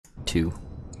2.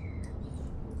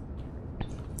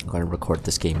 I'm gonna record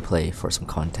this gameplay for some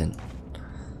content.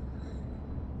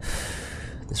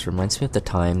 This reminds me of the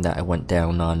time that I went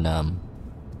down on,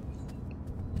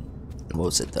 what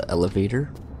was it, the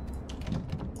elevator?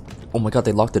 Oh my god,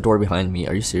 they locked the door behind me.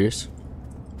 Are you serious?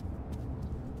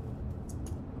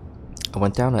 I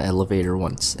went down an elevator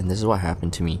once, and this is what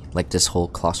happened to me. Like this whole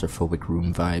claustrophobic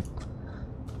room vibe.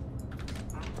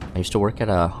 I used to work at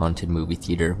a haunted movie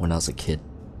theater when I was a kid.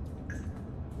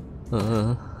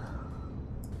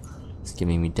 It's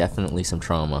giving me definitely some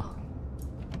trauma.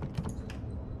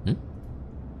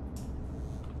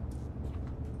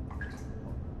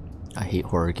 I hate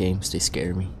horror games, they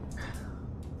scare me.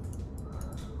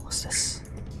 What's this?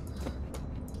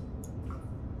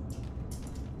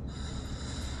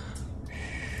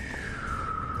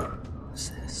 What's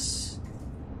this?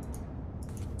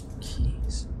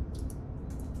 Keys.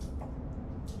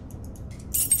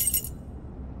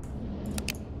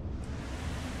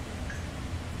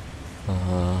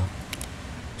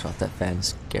 Thought that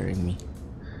fan's scaring me.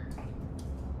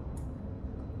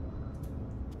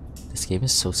 This game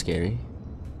is so scary.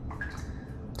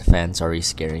 The fan's already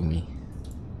scaring me.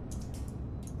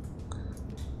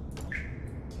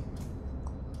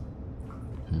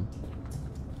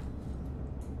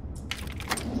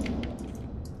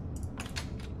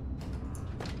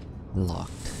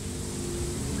 Locked.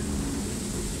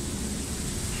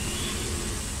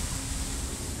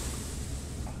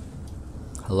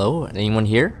 Hello? Anyone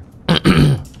here?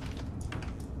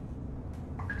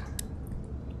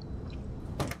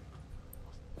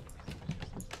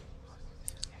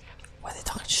 Why are they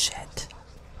talking shit?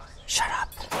 Shut up.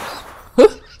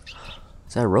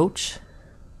 Is that a roach?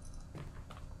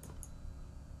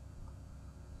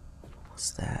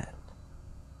 What's that?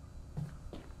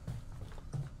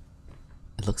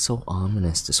 It looks so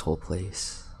ominous, this whole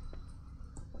place.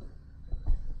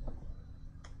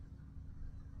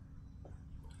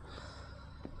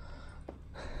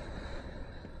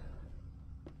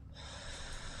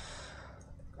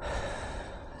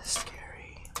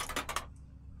 Scary.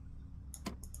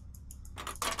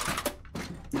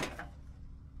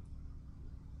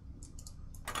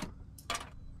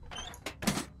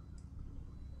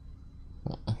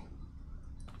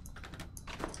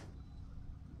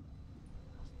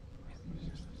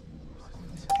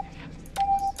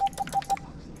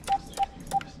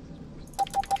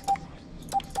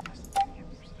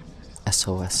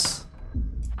 SOS.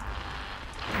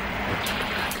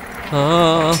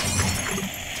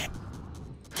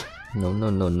 No, no,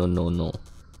 no, no, no, no.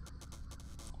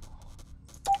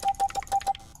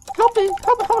 Help me!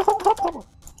 Help, help, help, help, help.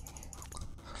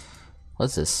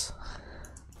 What's this?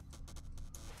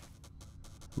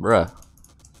 Bruh.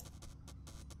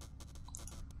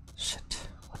 Shit.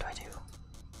 What do I do?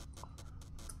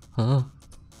 Huh?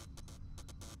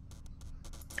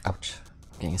 Ouch.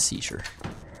 I'm getting a seizure.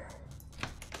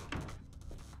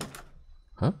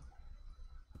 Huh?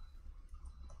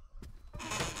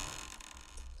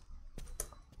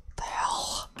 The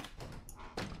hell?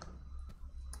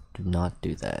 Do not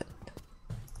do that.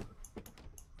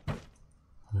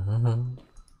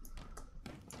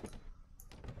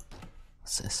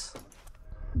 What's this?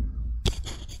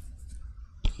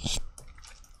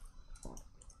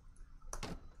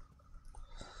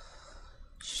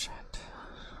 Shit.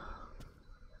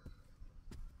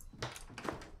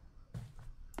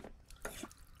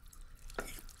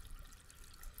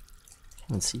 Can't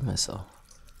even see myself.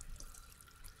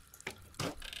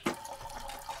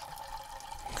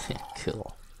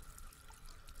 Cool.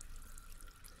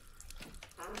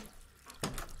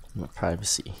 My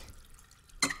privacy.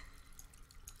 Oh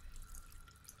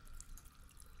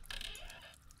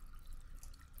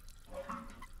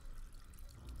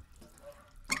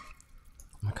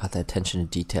my god, that attention to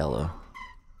detail though.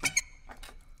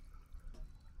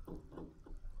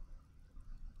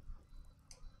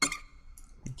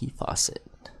 Leaky faucet.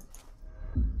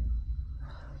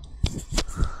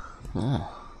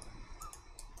 Oh.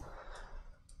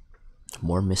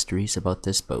 More mysteries about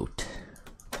this boat.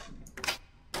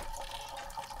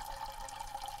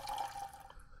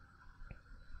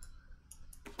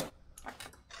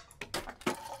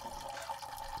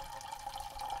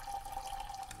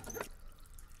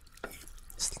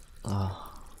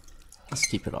 Let's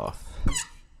keep it off.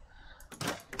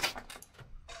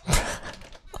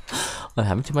 I'm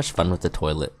having too much fun with the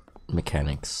toilet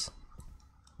mechanics.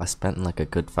 I spent like a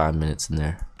good 5 minutes in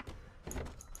there.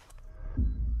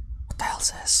 What the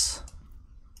hell's this?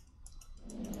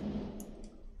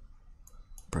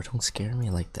 Bro, don't scare me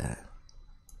like that.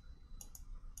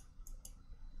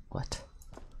 What?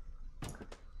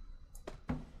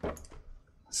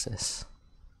 What's What's this?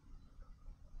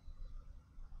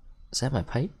 Is that my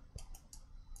pipe?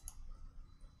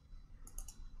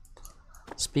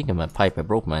 Speaking of my pipe, I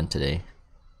broke mine today.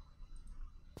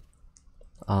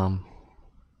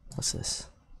 What's this?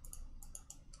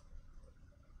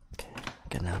 Okay,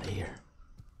 getting out of here.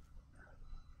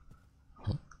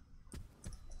 Huh?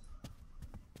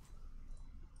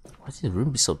 Why does the room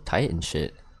be so tight and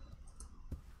shit?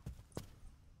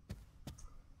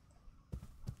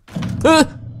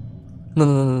 Ah! No,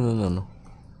 no, no, no, no, no.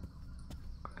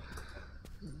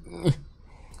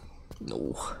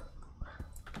 No.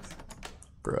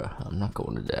 Bruh, I'm not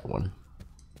going to that one.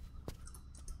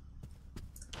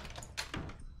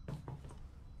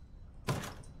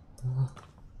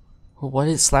 Why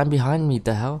did it slam behind me?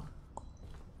 The hell?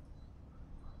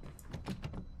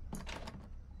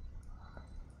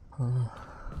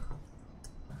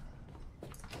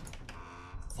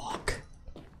 Fuck.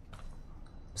 I'm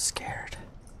scared.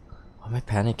 Why am I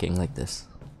panicking like this?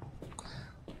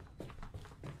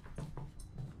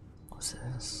 What's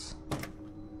this?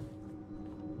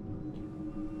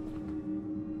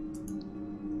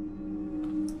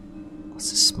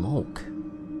 What's the smoke?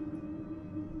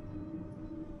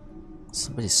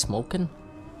 Somebody smoking?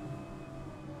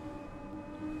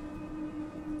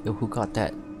 Yo, who got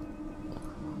that?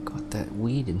 Got that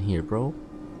weed in here, bro?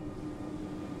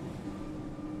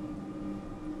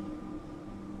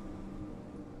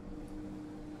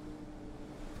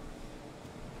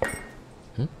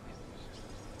 Hmm?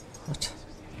 What?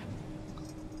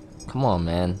 Come on,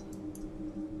 man.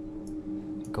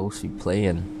 Ghost be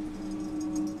playing.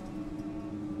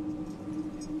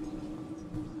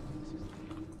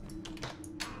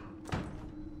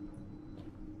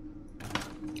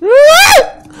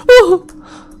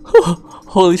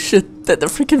 Holy shit, that the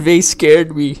freaking vase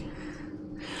scared me.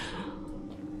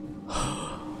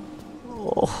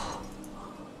 Oh.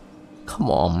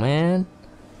 Come on, man.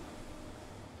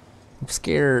 I'm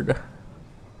scared.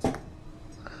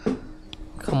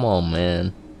 Come on,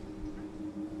 man.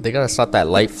 They gotta stop that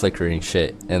light flickering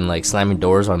shit and like slamming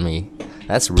doors on me.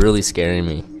 That's really scaring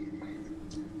me.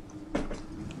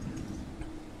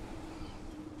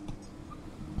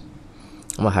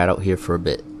 I'm gonna hide out here for a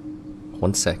bit.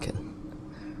 1 second.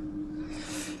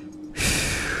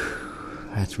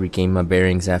 I have to regain my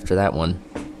bearings after that one.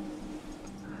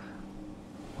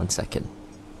 1 second.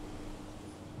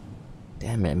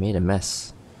 Damn it, I made a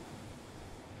mess.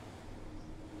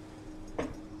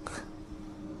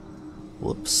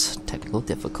 Whoops, technical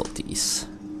difficulties.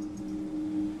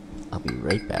 I'll be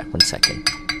right back, 1 second.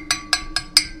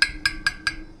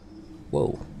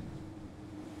 Whoa.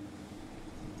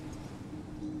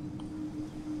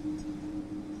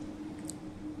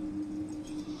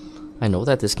 I know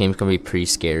that this game's gonna be pretty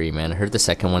scary, man. I heard the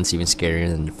second one's even scarier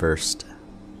than the first.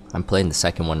 I'm playing the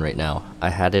second one right now.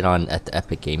 I had it on at the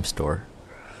Epic Game Store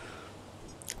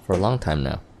for a long time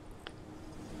now.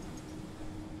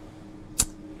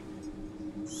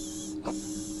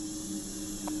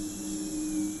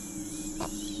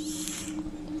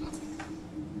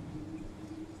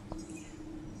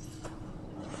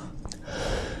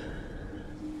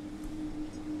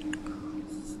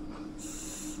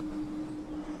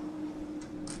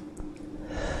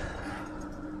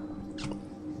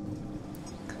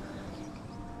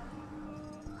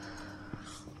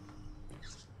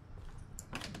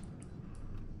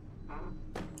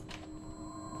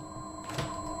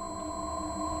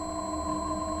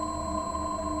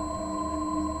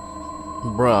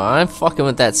 Bro, I'm fucking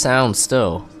with that sound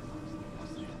still.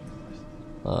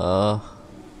 I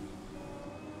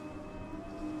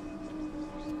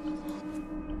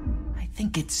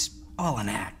think it's all an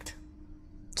act.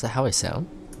 Is that how I sound?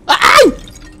 Ah!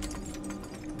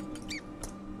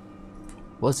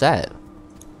 What's that?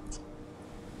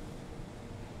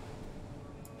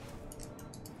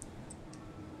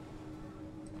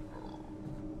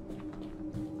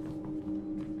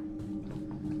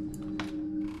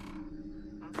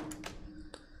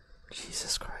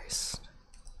 Jesus Christ.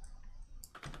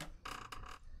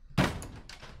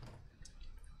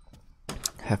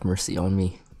 Have mercy on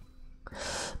me.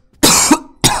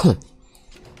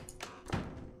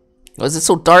 Why is it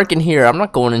so dark in here? I'm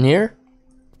not going in here.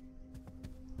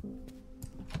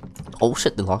 Oh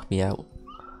shit, they locked me out.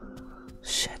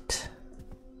 Shit.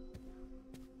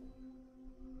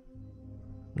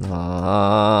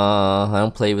 I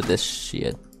don't play with this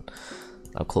shit.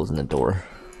 I'm closing the door.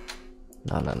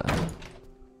 No.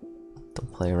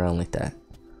 Don't play around like that.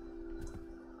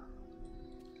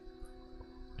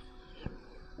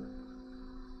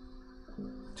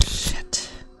 Shit.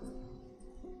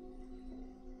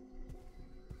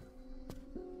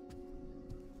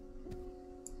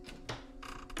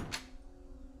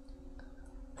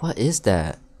 What is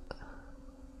that?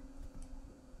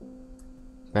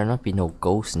 Better not be no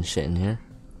ghosts and shit in here.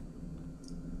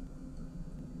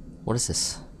 What is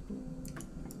this?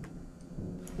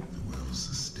 The world's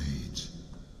a stage.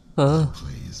 Huh? The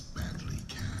play is badly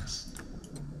cast.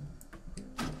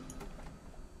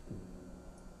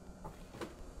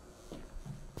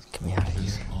 Get me out of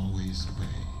There's here. always a way.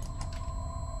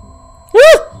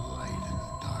 Light in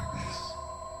the darkness.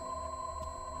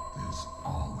 There's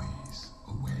always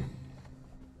a way.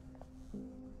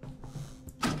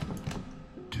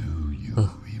 Do you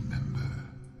remember?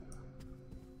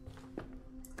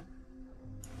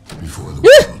 Before the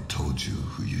world told you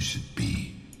who you should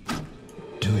be,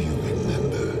 do you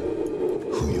remember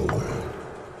who you were?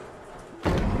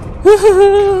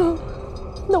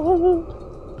 No.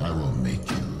 I will make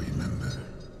you remember.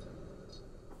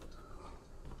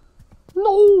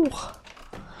 No.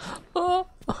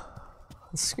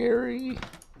 That's scary.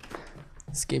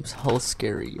 This game's hell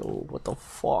scary, yo. What the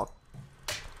fuck?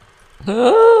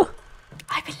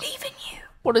 I believe in you.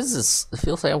 What is this? It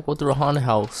feels like I'm going through a haunted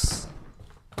house.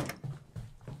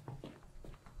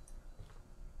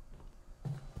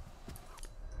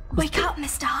 Wake up,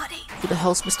 Mr. Hardy. Who the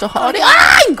hell's Mr. Hardy?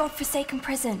 Ah! God-forsaken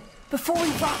prison. Before we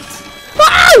rot.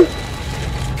 Ah!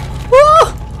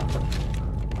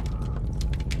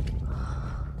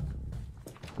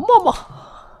 Mama!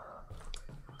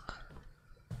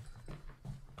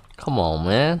 Come on,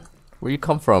 man. Where you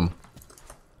come from?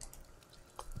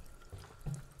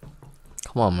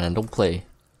 Come on, man. Don't play.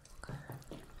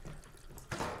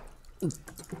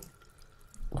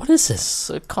 What is this?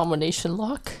 A combination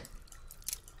lock?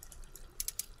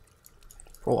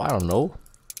 Bro, I don't know.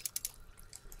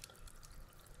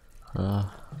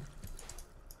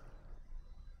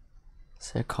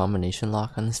 Is there a combination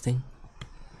lock on this thing?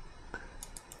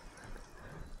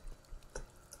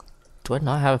 Do I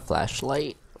not have a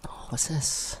flashlight? What's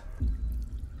this?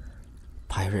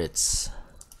 Pirates.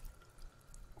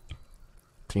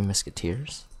 Three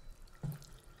Musketeers?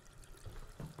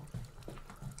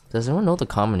 Does anyone know the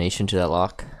combination to that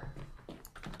lock?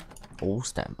 Oh,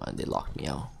 stand by, they locked me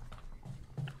out.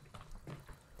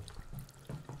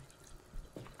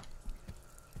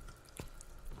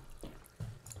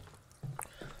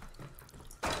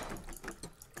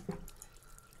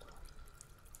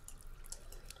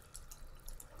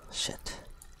 Shit.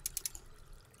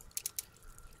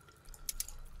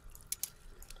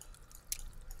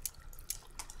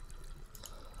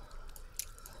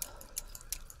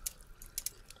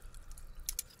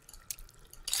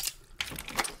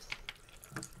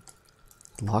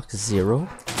 Lock 0.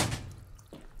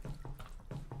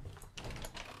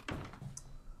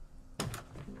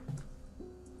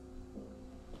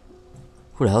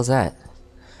 Who the hell's that?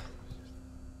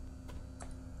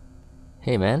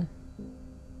 Hey, man.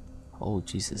 Oh,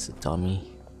 Jesus, a dummy.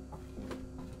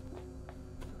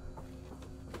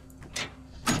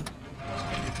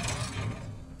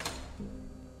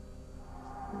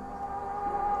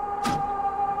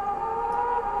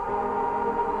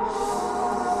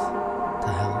 The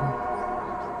hell?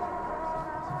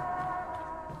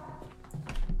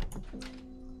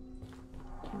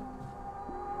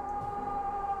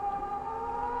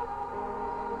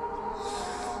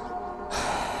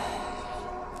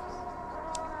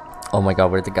 Oh my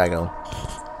god, where'd the guy go?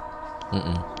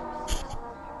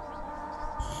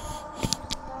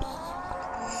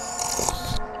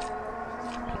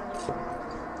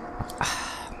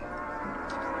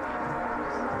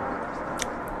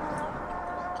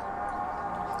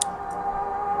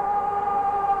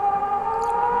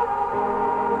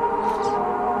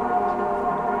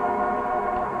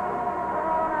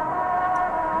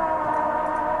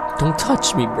 Don't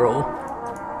touch me, bro.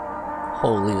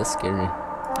 Holy, that's scary.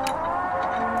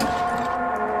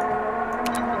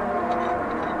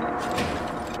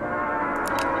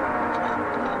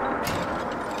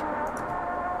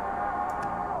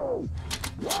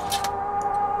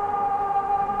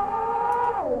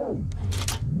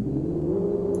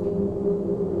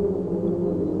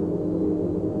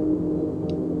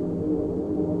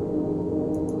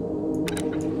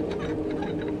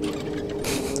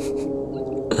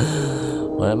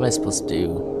 What am I supposed to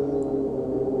do?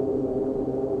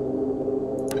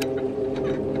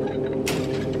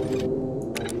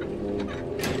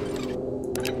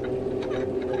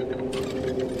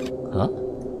 Huh?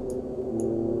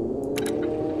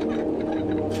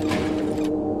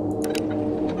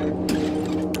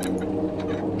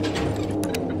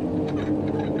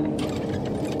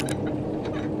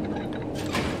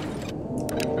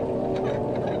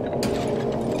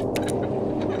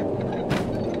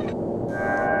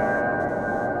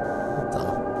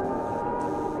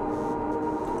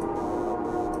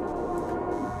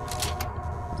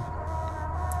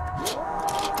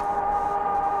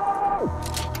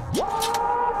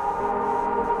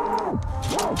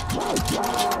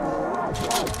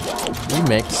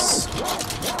 remix.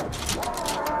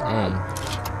 Damn.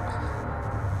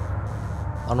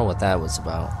 I don't know what that was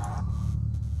about.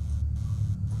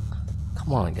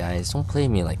 Come on, guys, don't play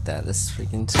me like that. This is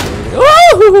freaking scary.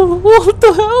 Oh, what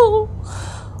the hell?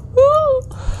 Oh,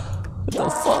 what the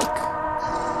fuck?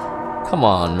 Come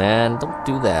on, man, don't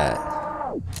do that.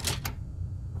 I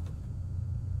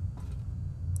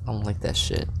don't like that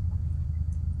shit.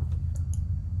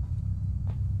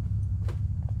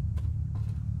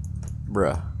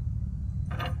 Bruh.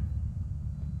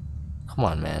 Come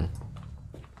on, man.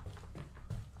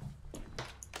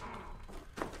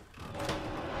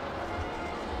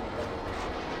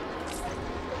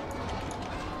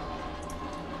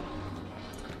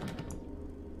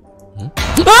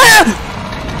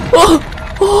 Ah! Oh!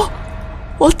 Oh!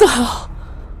 What the hell?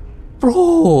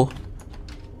 Bro!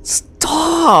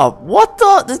 Stop! What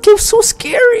the? This game's so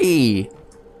scary!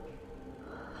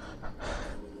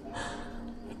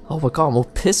 Oh my god, I'm gonna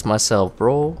piss myself,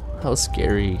 bro. That was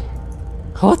scary.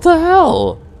 What the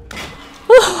hell?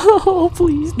 Oh,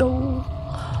 please, no.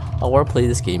 I don't wanna play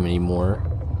this game anymore.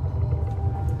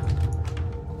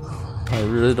 I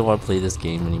really don't wanna play this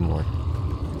game anymore.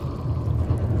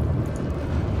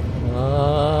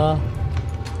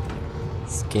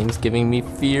 This game's giving me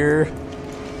fear.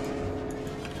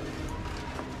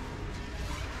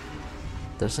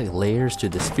 There's like layers to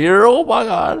this fear. Oh my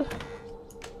god.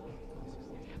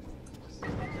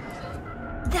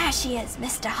 There she is,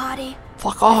 Mr. Hardy.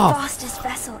 Fuck The off. fastest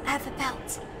vessel ever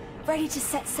built, ready to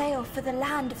set sail for the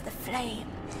land of the flame.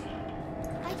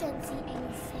 I don't see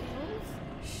any sails.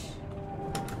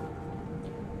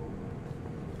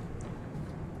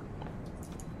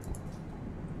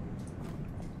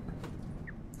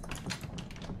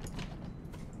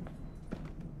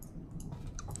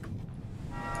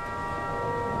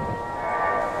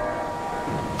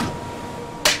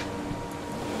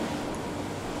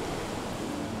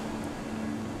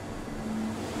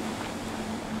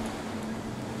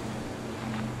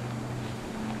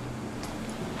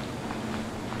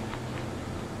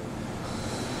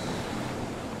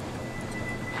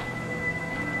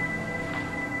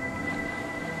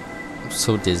 I'm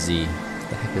so dizzy. What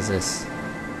the heck is this?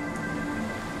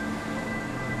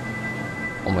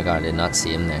 Oh my god, I did not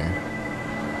see him there.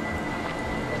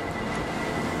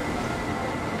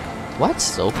 What?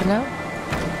 It's open now?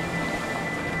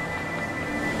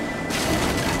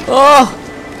 Oh!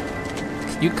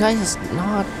 Can you guys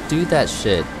not do that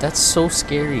shit? That's so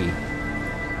scary.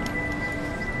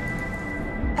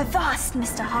 Avast,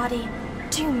 Mr. Hardy.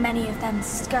 Too many of them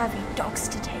scurvy dogs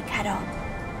to take head on.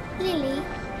 Lily,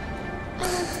 I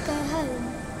want to go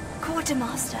home.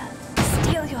 Quartermaster,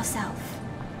 steel yourself.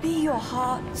 Be your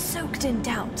heart soaked in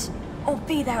doubt, or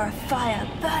be there a fire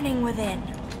burning within.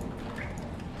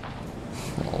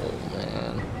 Oh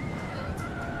man.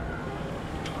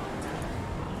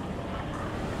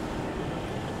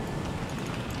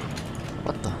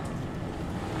 What the?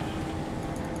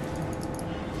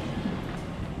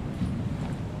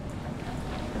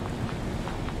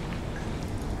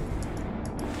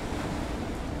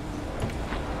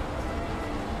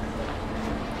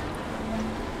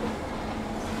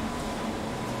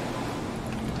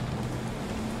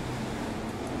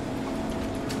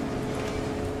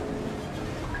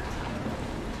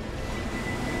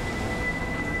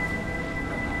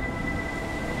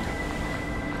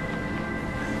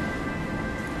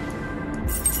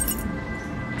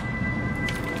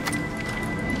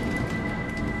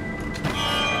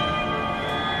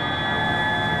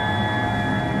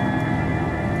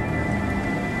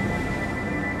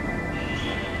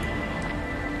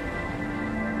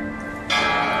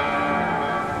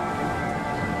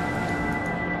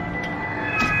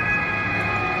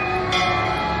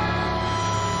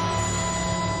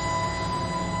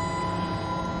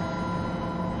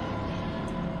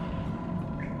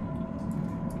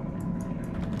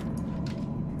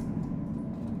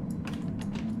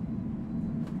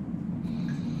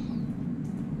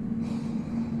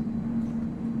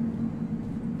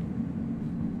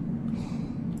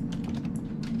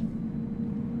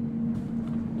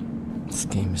 This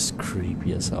game is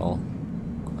creepy as hell.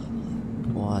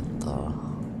 What the?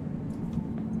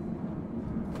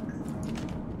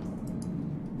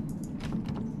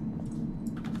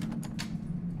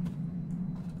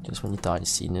 Just when you thought you'd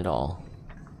seen it all.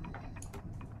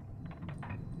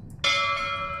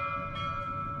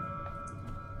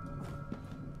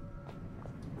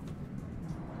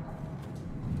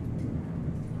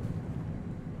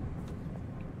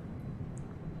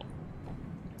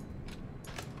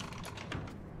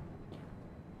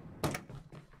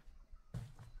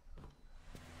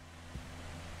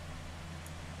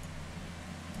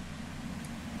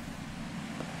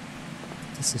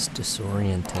 This is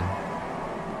disorienting.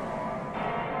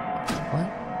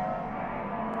 What?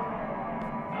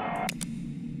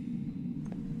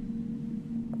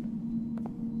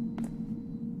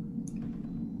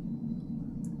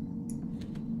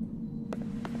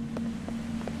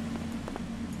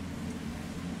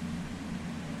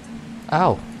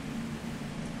 Ow.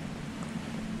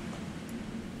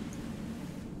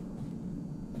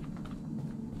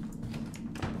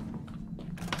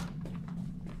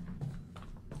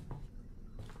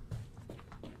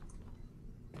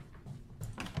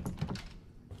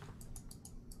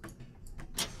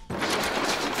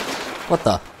 What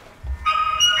the?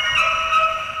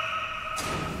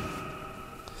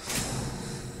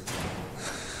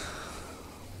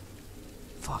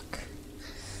 Fuck.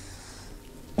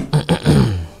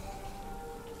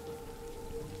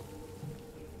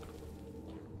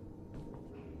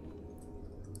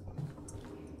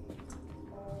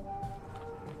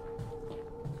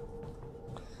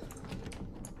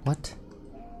 What?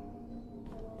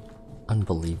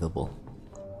 Unbelievable.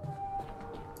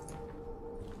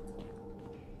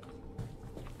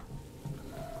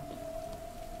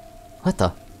 What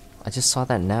the? I just saw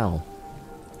that now.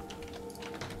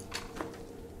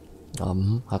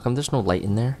 How come there's no light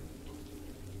in there?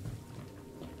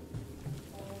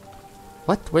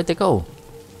 What? Where'd they go?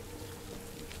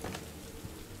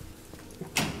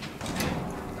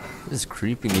 This is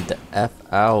creeping me the F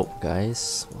out,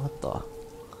 guys. What the?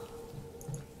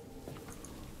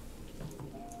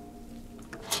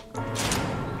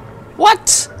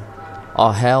 What?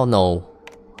 Oh, hell no.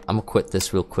 I'm gonna quit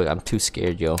this real quick. I'm too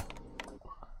scared, yo.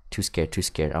 Too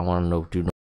scared. I wanna know, do